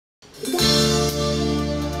I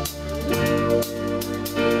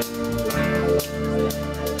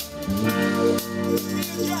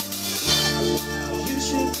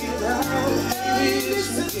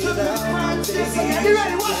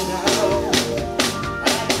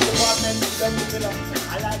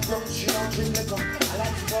like rum, she don't drink liquor. I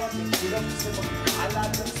like sparkling, she don't simmer. I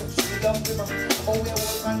like them, so she don't glimmer. Oh, yeah,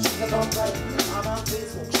 one man, she's a vampire. I'm on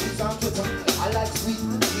Facebook, she's on Twitter. I like sweet,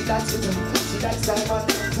 she likes bitter. She likes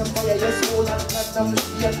diamond, and fire. Yes, gold and platinum,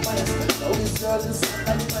 she admires. Oh, this girl is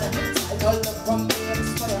on fire. I call them from me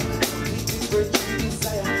inspire. Complete different, she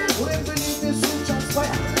desire. Wouldn't believe this will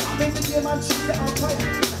transpire. I'm in the game and she's the empire. I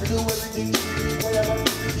do everything she requires, but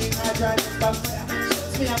everything I try is backfire.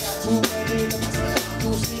 I got too many limits, I'm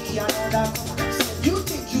too sneaky, I know that. You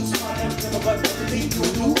think you smart and clever, but everything you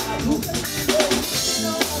do, I do.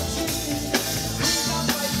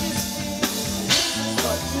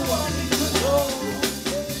 But you want me to go.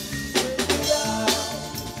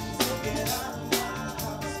 Get out of my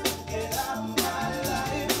house, get out of my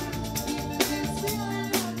life.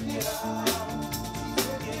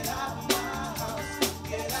 Get out of my house,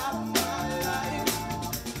 get out of my life.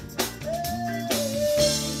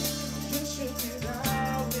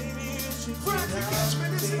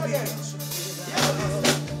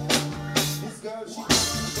 This girl, she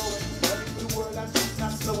keeps going, running the world and she's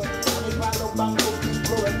not slowing. Every pile of bango keeps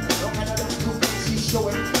growing. Don't matter that you she's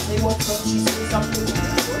showing. Say what's up, she says I'm feeling.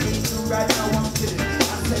 Don't need to right now, I'm feeling. I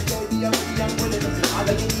said, baby, I'm ready, I'm willing. All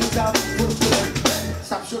of you need are fulfilling.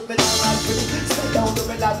 Stop shooting me down like feeling. Stay down the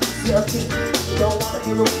red light, it's your king. You don't want to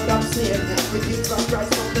hear what I'm saying. Everything's right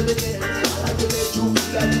from the beginning. I like the way you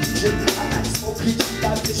feel like vision. I like smoking, she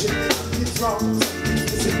like vision. It's wrong,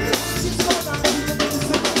 listen. She's going on, listen.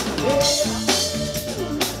 Yeah.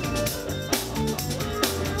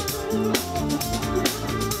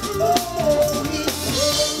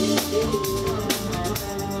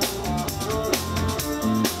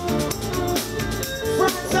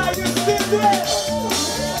 Friends, are you still there?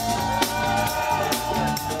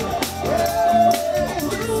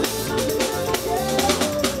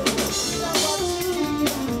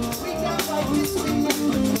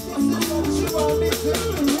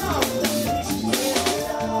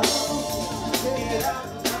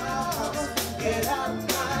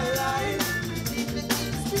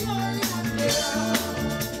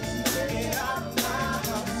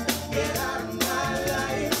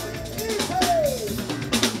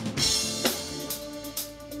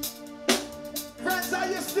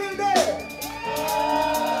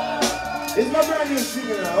 It's my brand new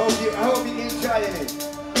single. I hope you enjoying it.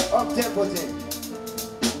 Up-tempo thing.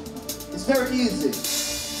 It's very easy.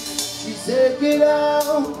 She said, get out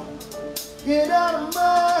of my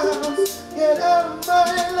house, get out of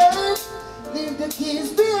my life, leave the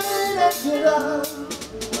keys behind and get out.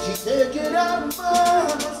 She said, get out of my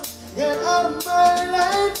house, get out of my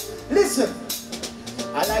life. Listen.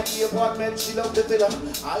 I like the apartment, she love the villa.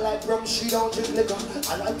 I like rum, she don't drink liquor.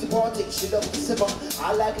 I like the party, she love the simmer.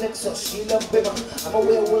 I like Lexus, she love bigger. I'm a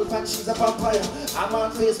werewolf and she's a vampire. I'm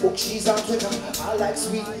on Facebook, she's on Twitter. I like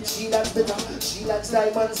sweet, she likes bitter. She likes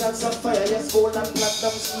diamonds and sapphire. Yes, gold and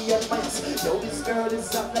platinum, she admires. Yo, this girl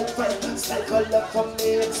is hot like fire. It's like her love from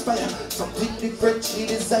me expire. Something different she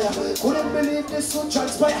desire. Couldn't believe this would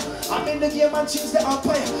transpire. I'm in the game and she's the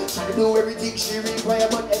umpire. Trying to do everything she require,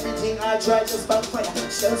 but everything I try just backfire. She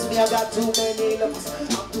tells me I got too many lovers.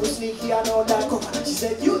 I'm too sneaky, I know that cover. She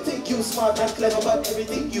said, you think you smart and clever, but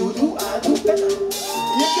everything you do, I do better. You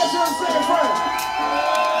get what I'm saying, friend?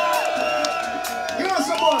 You know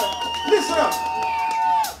some more? Listen up.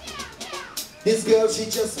 This girl, she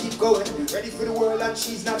just keep going. Ready for the world and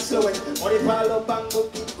she's not slowing. Money pile up and go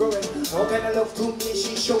keep growing. All kind of love to me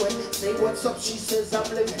she's showing. Say what's up, she says I'm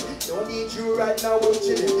living. Don't need you right now, we're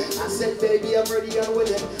chilling. I said, baby, I'm ready and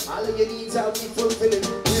willing. All of your needs I'll be fulfilling.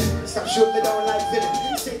 Stop shooting me down like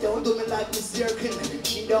villain. Say don't do me like Mr. Killing.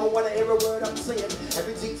 She don't wanna hear a word I'm saying.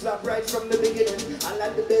 Everything flop right from the beginning. I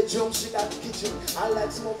like the bedroom, she like the kitchen. I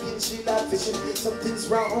like smoking, she like fishing. Something's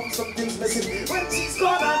wrong, something's missing. When she's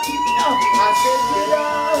gone, I keep it out. I said get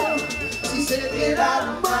out. She said get out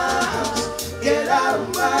of my house, get out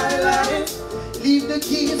of my life, leave the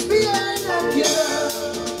keys behind and get out.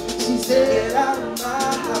 She said get out of my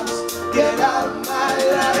house, get out of my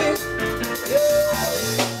life. Yeah.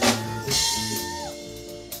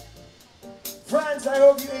 Friends, I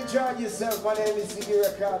hope you enjoyed yourself. My name is Ziggi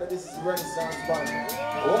Recado. This is Renaissance Band.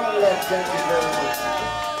 One love, thank you very much.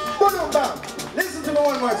 Boom, bam. Listen to me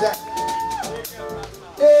one more time.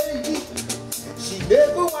 Hey. She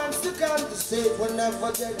never wants to conversate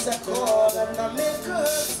whenever there's a call. And I make her hurt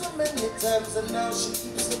so many times and now she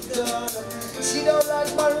keeps it down. She don't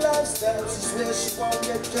like my life. that she swears she won't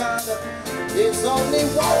get caught up. There's only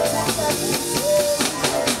one thing that